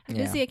 I'm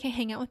busy. I can't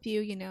hang out with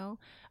you,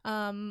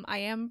 I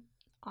am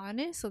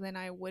honest. So then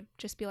I would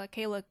just be like,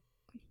 hey, look,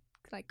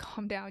 like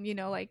calm down,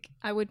 like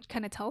I would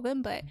kind of tell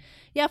them. But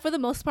for the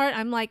most part,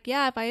 I'm like,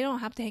 if I don't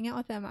have to hang out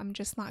with them, I'm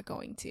just not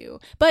going to.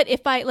 But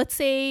if let's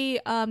say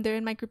they're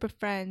in my group of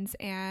friends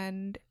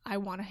and I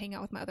want to hang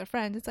out with my other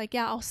friends, it's like,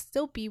 I'll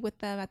still be with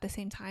them at the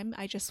same time.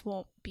 I just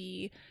won't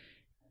be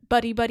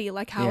buddy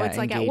like how it's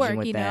like at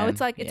work,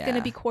 it's like it's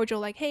gonna be cordial,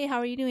 like, hey, how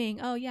are you doing?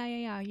 Oh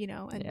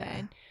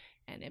then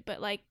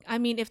but like, I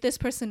mean, if this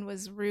person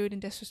was rude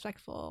and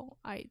disrespectful,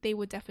 they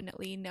would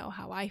definitely know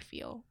how I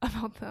feel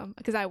about them,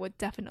 because I would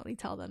definitely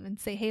tell them and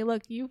say, hey,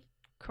 look, you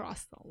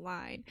crossed the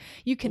line.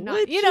 You cannot,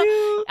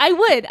 I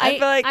would. I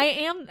feel like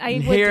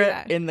I would do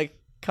that. In the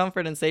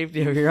comfort and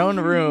safety of your own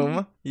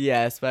room.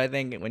 Yes, but I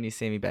think when you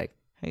see me back,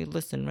 hey,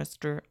 listen,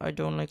 mister, I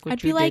don't like what you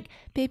did. I'd be like,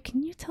 babe,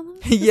 can you tell them?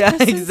 Yeah,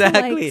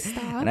 exactly.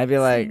 And I'd be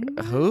like,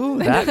 who?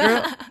 That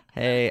girl?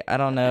 Hey, I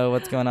don't know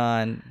what's going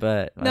on,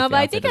 but no, but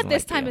I think at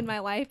this time in my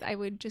life, I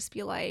would just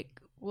be like,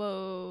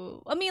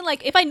 whoa. I mean,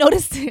 like, if I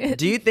noticed it.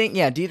 Do you think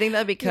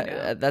that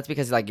because that's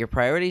because like your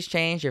priorities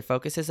change, your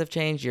focuses have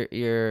changed,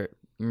 you're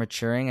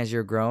maturing as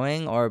you're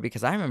growing? Or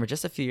because I remember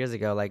just a few years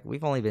ago, like,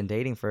 we've only been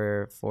dating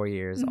for 4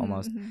 years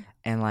almost,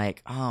 and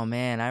like, oh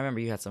man, I remember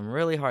you had some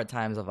really hard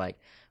times of like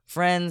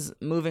friends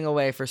moving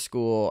away for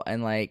school,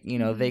 and like,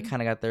 they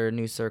kind of got their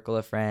new circle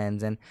of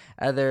friends, and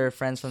other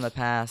friends from the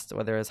past,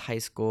 whether it's high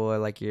school or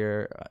like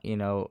your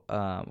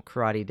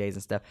karate days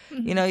and stuff,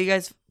 you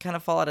guys kind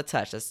of fall out of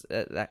touch.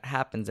 That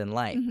happens in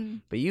life.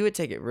 But you would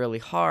take it really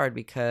hard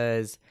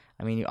because,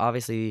 I mean, you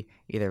obviously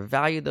either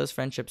valued those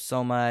friendships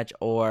so much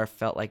or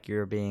felt like you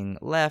were being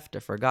left or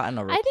forgotten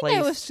or replaced. I think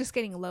I was just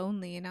getting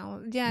lonely, and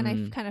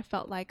I kind of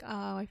felt like,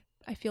 oh,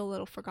 I feel a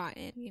little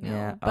forgotten,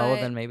 Yeah. But,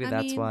 then maybe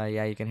that's why,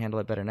 you can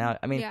handle it better now.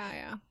 I mean,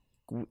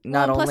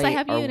 not only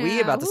are we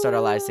about to start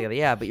our lives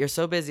together, but you're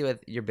so busy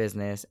with your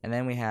business, and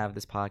then we have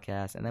this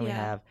podcast, and then we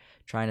have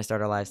trying to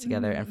start our lives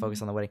together and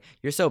focus on the wedding.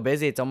 You're so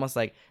busy, it's almost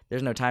like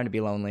there's no time to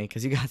be lonely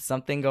because you got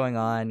something going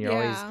on. You're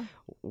always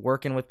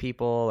working with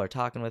people or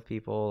talking with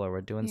people, or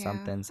we're doing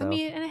something. So I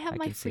mean, and I have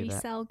my free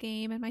cell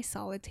game and my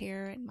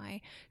solitaire and my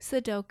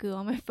Sudoku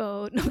on my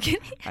phone. No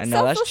kidding. I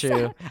know, that's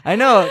true. I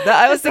know.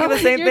 I was thinking the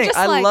same thing.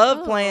 I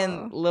love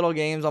playing little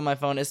games on my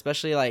phone,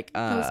 especially like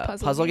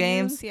puzzle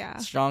games. Yeah.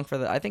 Strong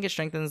I think it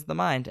strengthens the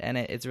mind, and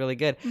it's really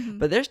good.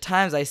 But there's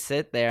times I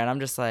sit there and I'm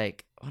just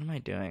like, what am I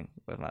doing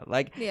with my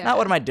not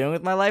what am I doing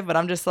with my life, but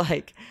I'm just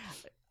like,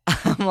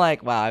 I'm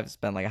like, wow, I've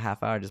spent like a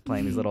half hour just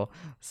playing these little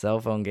cell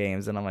phone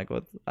games, and I'm like,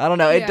 what? I don't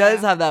know. It does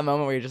have that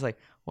moment where you're just like,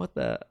 what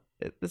the?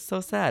 It's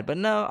so sad. But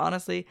no,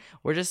 honestly,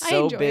 we're just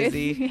so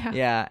busy,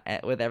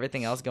 with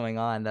everything else going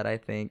on, that I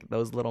think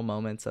those little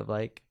moments of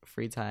like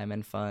free time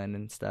and fun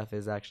and stuff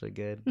is actually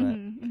good. But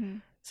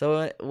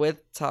so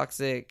with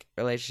toxic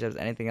relationships,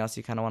 anything else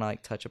you kind of want to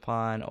like touch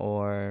upon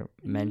or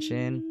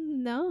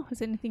mention? No. Is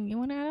there anything you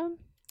want to add on?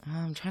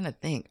 I'm trying to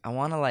think. I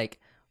want to like,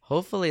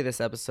 hopefully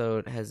this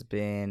episode has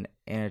been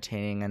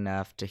entertaining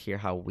enough to hear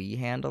how we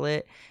handle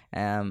it.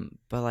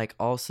 But like,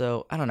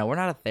 also, I don't know, we're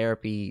not a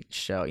therapy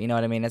show. You know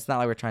what I mean? It's not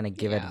like we're trying to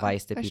give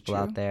advice to people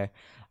out there.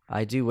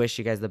 I do wish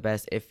you guys the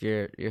best if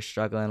you're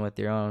struggling with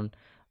your own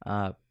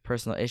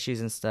personal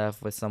issues and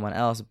stuff with someone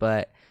else.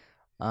 But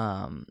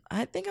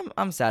I think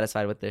I'm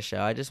satisfied with this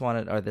show.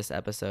 Or this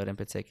episode in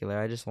particular,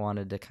 I just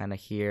wanted to kind of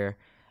hear,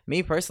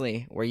 me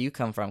personally, where you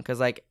come from. Because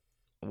like,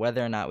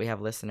 whether or not we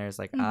have listeners,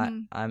 like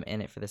I'm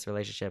in it for this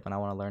relationship, and I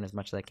want to learn as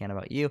much as I can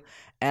about you.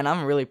 And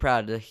I'm really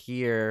proud to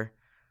hear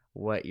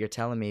what you're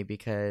telling me,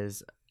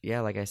 because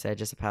like I said,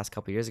 just the past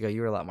couple years ago,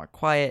 you were a lot more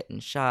quiet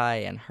and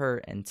shy and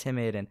hurt and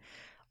timid and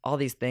all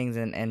these things.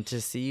 And to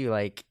see you,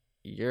 like,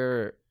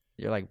 you're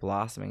like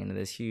blossoming into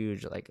this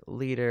huge like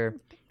leader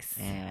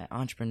and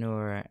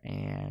entrepreneur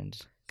and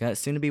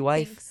soon to be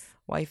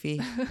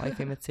wifey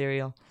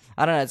material.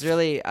 I don't know. It's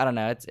really, I don't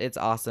know. It's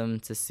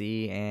awesome to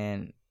see,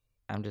 and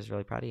I'm just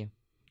really proud of you.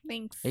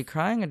 Thanks. Are you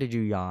crying or did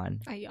you yawn?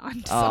 I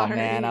yawned. Oh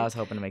man, I was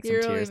hoping to make some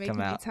tears come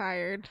out. Me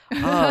tired.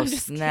 Oh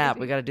snap!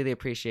 We got to do the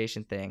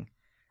appreciation thing.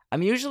 I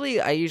usually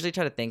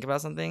try to think about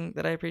something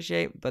that I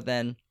appreciate, but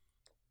then,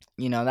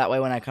 that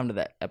way when I come to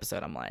that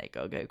episode, I'm like,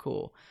 okay,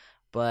 cool.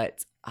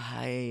 But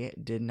I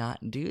did not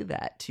do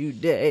that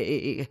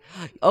today.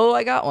 Oh,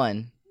 I got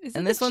one.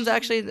 And this one's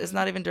actually, it's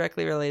not even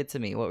directly related to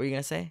me. What were you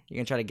going to say? You're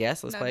going to try to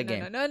guess? Let's play a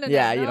game.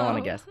 Yeah, you don't want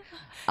to guess.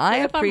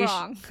 I'm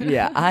wrong.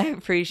 I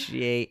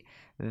appreciate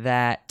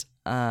that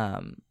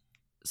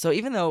So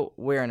even though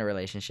we're in a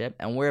relationship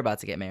and we're about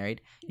to get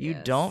married, you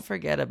don't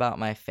forget about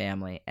my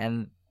family.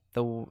 And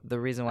the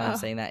reason why I'm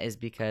saying that is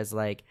because,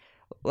 like,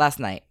 last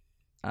night,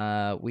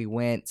 we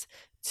went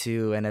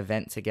to an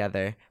event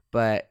together,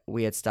 but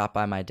we had stopped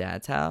by my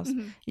dad's house.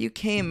 Mm-hmm. You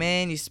came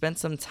in, you spent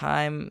some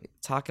time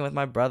talking with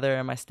my brother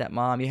and my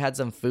stepmom. You had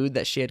some food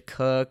that she had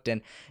cooked,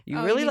 and you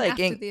really like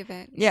after the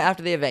event. Yeah,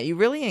 after the event, you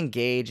really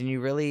engage and you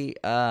really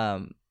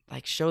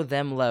like show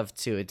them love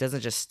too. It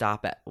doesn't just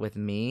stop with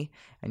me.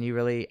 And you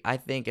really, I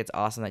think it's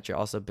awesome that you're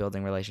also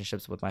building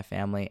relationships with my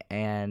family,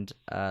 and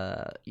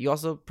you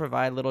also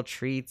provide little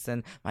treats.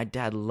 And my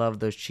dad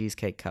loved those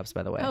cheesecake cups,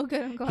 by the way. Oh,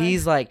 good. I'm glad.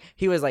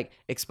 He was like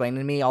explaining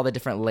to me all the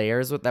different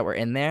layers that were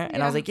in there,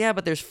 and I was like, yeah,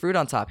 but there's fruit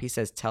on top. He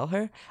says, tell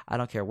her I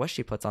don't care what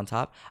she puts on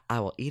top. I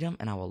will eat them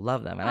and I will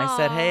love them. And I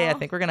said, hey, I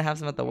think we're gonna have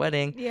some at the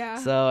wedding. Yeah.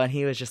 So, and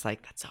he was just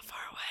like, that's so far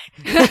away.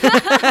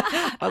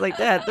 I was like,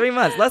 Dad, 3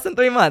 months, less than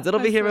 3 months. It'll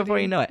be here before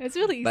you know it. It's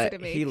really easy to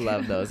make. He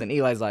loved those, and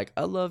Eli's like,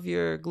 I love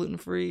your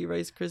gluten-free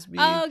Rice Krispies.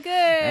 Oh, good.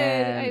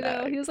 And,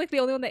 I know. He was like the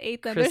only one that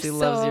ate them. Chrissy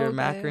loves your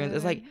macaroons.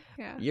 It's like,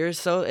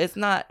 it's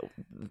not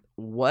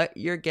what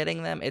you're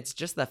getting them. It's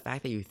just the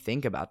fact that you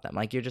think about them.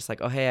 Like, you're just like,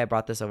 oh, hey, I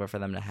brought this over for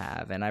them to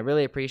have. And I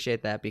really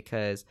appreciate that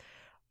because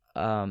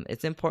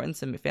it's important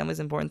to me. Family's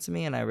important to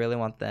me, and I really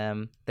want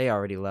them. They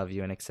already love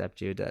you and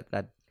accept you.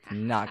 That's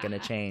not gonna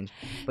change.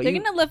 But they're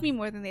gonna love me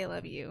more than they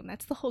love you, and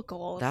that's the whole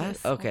goal.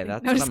 That's what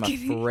I'm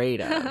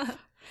afraid of.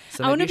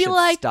 So I want to be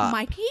like,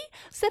 Mikey,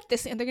 step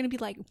this, and they're gonna be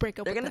like, break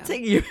up. They're gonna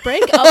take you,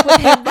 break up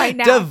with him right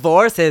now.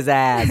 Divorce his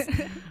ass.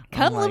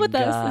 Come live with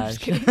us. I'm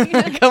just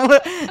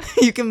kidding.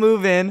 You can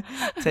move in,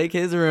 take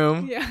his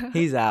room. Yeah,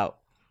 he's out.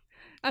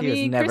 He was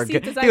never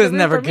good. He was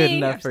never good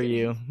enough for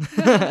you.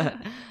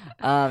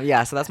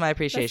 Yeah, so that's my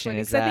appreciation.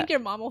 I think your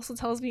mom also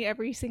tells me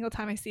every single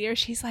time I see her,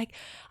 she's like,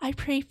 I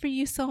pray for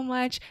you so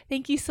much.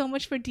 Thank you so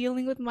much for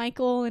dealing with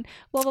Michael and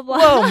blah, blah, blah.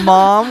 Whoa,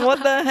 Mom,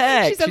 what the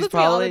heck? She says it to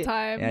me all the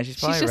time. Yeah, she's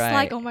probably just right.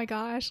 like, oh my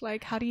gosh,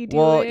 like, how do you do it?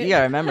 Well, you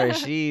gotta remember,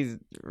 she's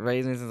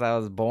raised me since I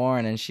was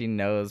born, and she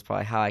knows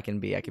probably how I can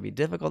be. I can be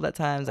difficult at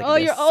times. I can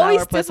be you're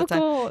always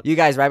difficult. You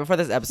guys, right before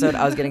this episode,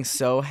 I was getting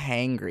so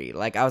hangry.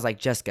 Like, I was like,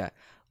 Jessica,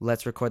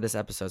 let's record this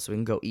episode so we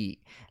can go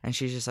eat. And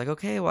she's just like,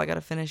 okay, well, I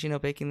gotta finish,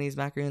 baking these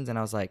macaroons. And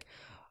I was like,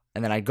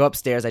 and then I go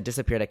upstairs, I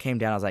disappeared, I came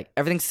down, I was like,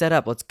 everything's set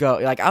up, let's go.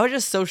 Like, I was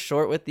just so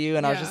short with you,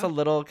 and I was just a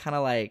little kind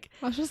of like,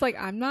 I was just like,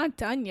 I'm not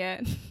done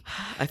yet.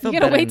 I feel you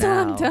gotta wait till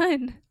I'm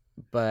done.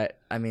 But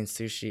I mean,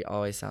 sushi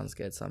always sounds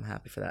good, so I'm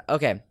happy for that.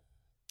 Okay,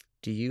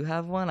 do you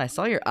have one? I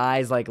saw your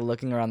eyes like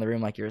looking around the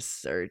room like you're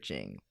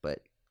searching, but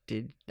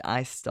did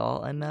I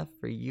stall enough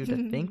for you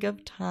to think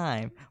of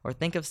time or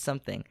think of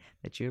something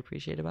that you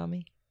appreciate about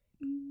me?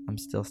 I'm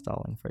still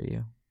stalling for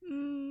you.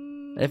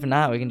 If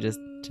not, we can just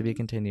to be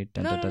continued.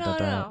 Dun,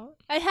 No.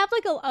 I have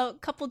like a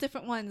couple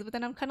different ones, but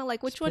then I'm kind of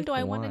like, which one do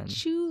I want to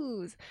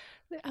choose?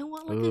 I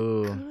want like a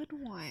good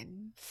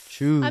one.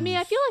 Choose. I mean,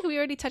 I feel like we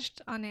already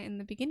touched on it in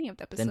the beginning of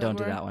the episode. Then don't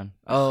do that one.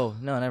 Oh,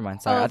 no, never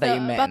mind. Sorry, I thought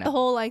you meant about the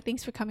whole like,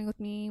 thanks for coming with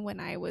me when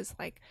I was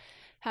like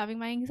having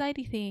my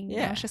anxiety thing.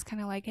 Yeah. I was just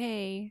kind of like,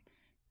 hey,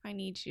 I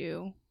need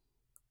you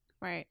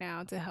right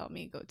now to help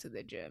me go to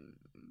the gym,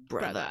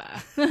 brother.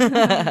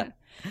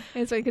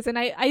 It's funny because then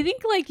I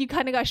think like you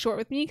kind of got short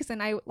with me because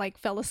then I like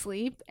fell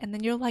asleep, and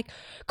then you're like,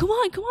 come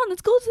on,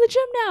 let's go to the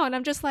gym now. And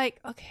I'm just like,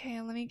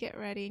 okay, let me get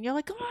ready. And you're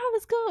like, come on,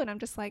 let's go. And I'm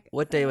just like,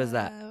 what day was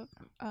that?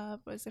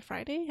 Was it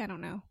Friday? I don't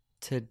know.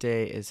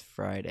 Today is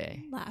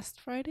Friday. Last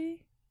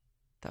Friday?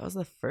 That was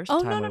the first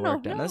time we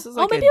worked out. This is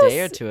like a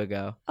day or two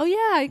ago. Oh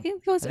yeah, I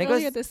think it was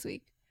earlier this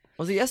week.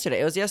 Was it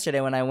yesterday? It was yesterday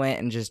when I went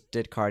and just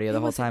did cardio the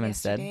whole time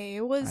instead.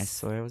 It was. I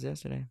swear it was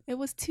yesterday. It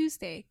was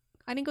Tuesday.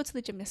 I didn't go to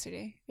the gym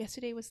yesterday.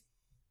 Yesterday was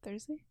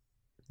Thursday.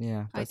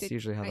 Yeah, that's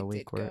usually how the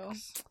week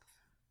works.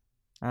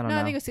 I don't know.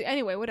 I think it was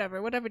anyway.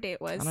 Whatever day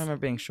it was. I don't remember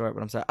being short,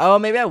 but I'm sorry. Oh,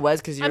 maybe I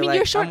was because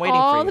you're short I'm waiting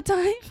all for you. the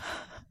time.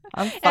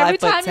 I'm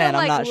 5'10".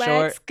 I'm not short.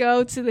 Let's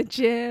go to the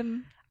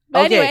gym.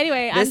 But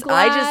anyway, I'm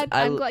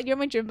glad you're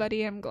my gym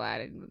buddy. I'm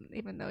glad,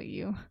 even though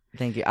you.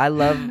 Thank you.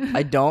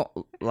 I don't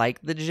like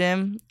the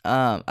gym.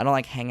 I don't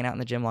like hanging out in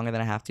the gym longer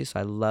than I have to. So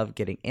I love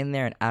getting in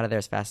there and out of there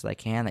as fast as I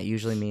can. That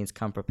usually means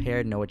come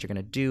prepared, know what you're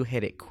going to do,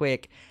 hit it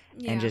quick,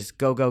 and just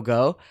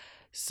go.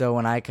 So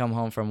when I come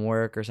home from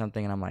work or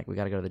something and I'm like, we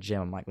got to go to the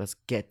gym, I'm like, let's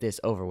get this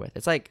over with.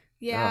 It's like,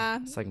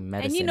 it's like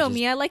medicine. And you know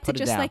me, I like to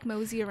just like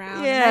mosey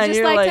around. Yeah, and I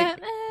just like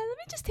to, let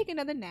me just take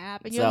another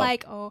nap. And you're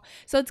like, oh,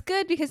 so it's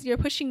good because you're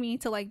pushing me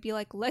to like be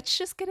like, let's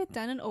just get it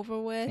done and over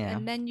with. Yeah.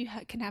 And then you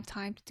can have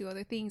time to do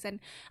other things. And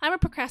I'm a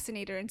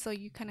procrastinator. And so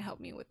you kind of help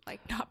me with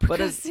like not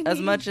procrastinating. But as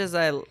much as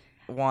I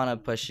want to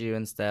push you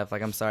and stuff,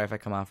 like I'm sorry if I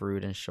come off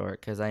rude and short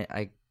because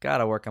I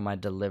gotta work on my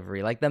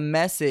delivery. Like the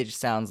message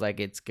sounds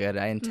like it's good.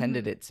 I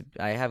intended it to,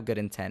 I have good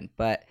intent,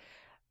 but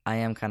I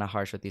am kind of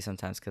harsh with you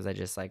sometimes because I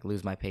just like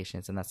lose my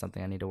patience, and that's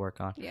something I need to work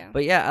on. Yeah.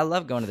 But yeah, I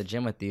love going to the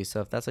gym with you. So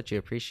if that's what you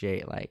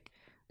appreciate, like,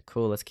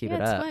 cool, let's keep it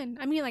up. It's fun.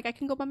 I mean, like I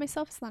can go by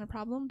myself; it's not a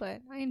problem.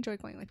 But I enjoy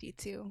going with you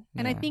too,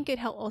 and I think it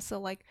helped also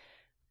like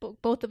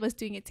both of us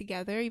doing it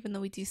together, even though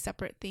we do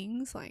separate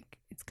things. Like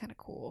it's kind of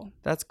cool.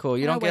 That's cool.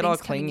 You don't get all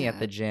clingy at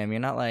the gym. You're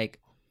not like,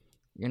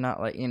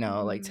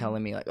 like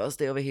telling me like, oh,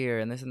 stay over here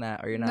and this and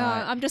that, or you're not. No,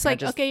 I'm just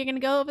like, okay, you're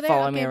gonna go over there.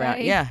 Follow me around.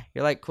 Bye. Yeah,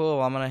 you're like,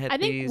 cool. I'm gonna hit. I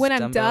think when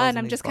I'm done,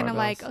 I'm just kind of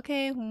like,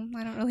 okay, I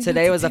don't really.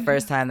 Today was the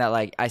first time that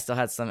like I still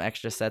had some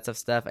extra sets of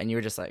stuff, and you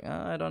were just like, oh,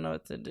 I don't know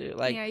what to do.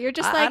 Like, yeah, you're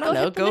just like, I don't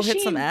know, go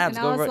hit some abs,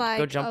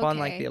 go jump on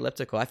like the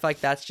elliptical. I feel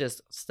like that's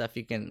just stuff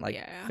you can like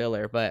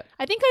filler. But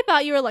I think I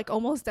thought you were like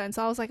almost done,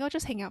 so I was like, I'll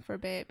just hang out for a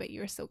bit, but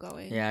you were still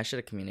going. Yeah, I should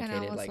have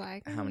communicated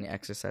like how many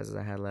exercises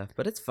I had left.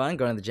 But it's fun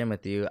going to the gym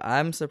with you.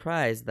 I'm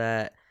surprised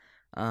that.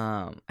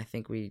 I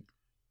think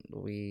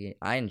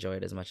I enjoy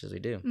it as much as we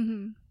do.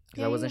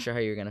 Mm-hmm. I wasn't sure how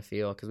you were gonna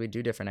feel because we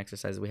do different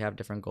exercises. We have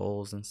different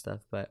goals and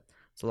stuff, but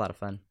it's a lot of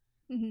fun.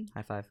 Mm-hmm.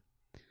 High five.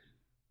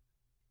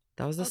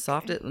 That was the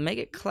softest. Make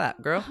it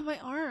clap, girl. Oh, my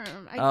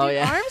arm. I did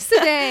arms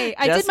today.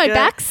 I did my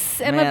backs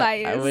and my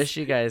biceps. I wish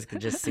you guys could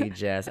just see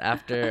Jess.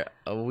 After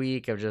a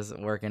week of just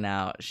working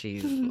out,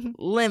 she's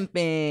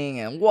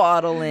limping and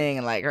waddling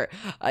and like her.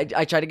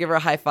 I tried to give her a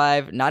high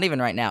five. Not even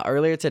right now.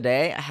 Earlier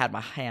today, I had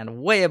my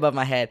hand way above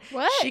my head.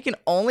 What? She can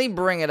only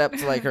bring it up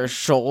to like her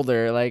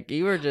shoulder. Like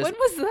you were just. When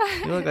was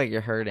that? You look like you're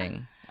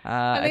hurting.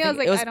 I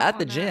think it was at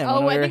the gym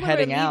when we were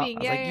heading out. I was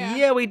like,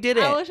 yeah, we did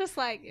it. I was just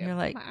like, you're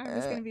like, my arm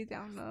is going to be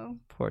down low.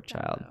 Poor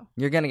child.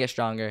 You're going to get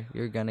stronger.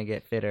 You're going to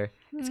get fitter.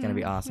 It's going to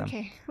be awesome.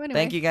 Okay. Well,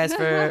 anyway. Thank you guys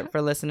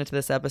for listening to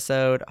this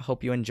episode.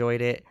 Hope you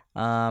enjoyed it.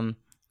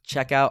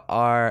 Check out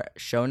our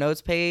show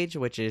notes page,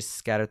 which is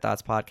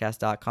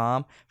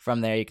scatteredthoughtspodcast.com. From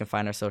there, you can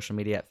find our social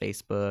media at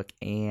Facebook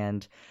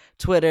and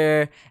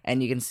Twitter,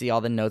 and you can see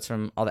all the notes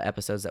from all the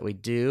episodes that we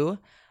do.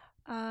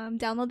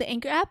 Download the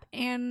Anchor app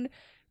and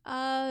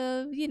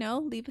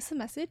leave us a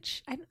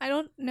message. I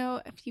don't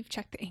know if you've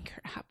checked the Anchor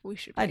app. We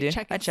should. I do.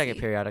 I check it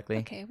periodically.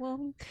 Okay,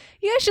 well,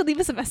 you guys should leave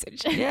us a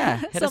message. Yeah,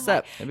 hit us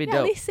up. It'd be dope.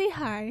 At least say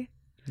hi.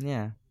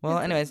 Yeah. Well,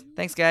 anyways,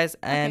 thanks guys,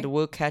 and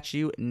we'll catch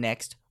you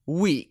next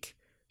week.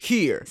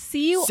 Here.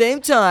 See you.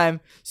 Same time,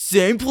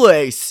 same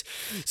place.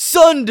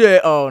 Sunday.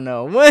 Oh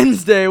no,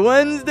 Wednesday.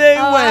 Wednesday.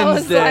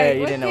 Like,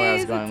 you didn't know where I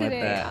was going with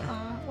that.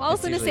 Well, I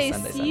was gonna say,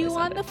 see you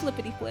on the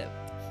flippity flip.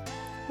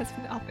 That's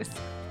from The Office.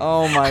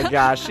 Oh my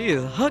gosh, she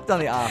is hooked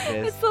on The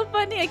Office. It's so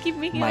funny. I keep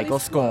making Michael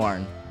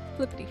Scorn.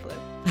 Flippity flip.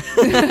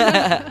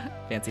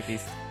 Fancy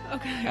feast.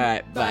 Okay. All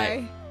right.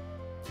 Bye.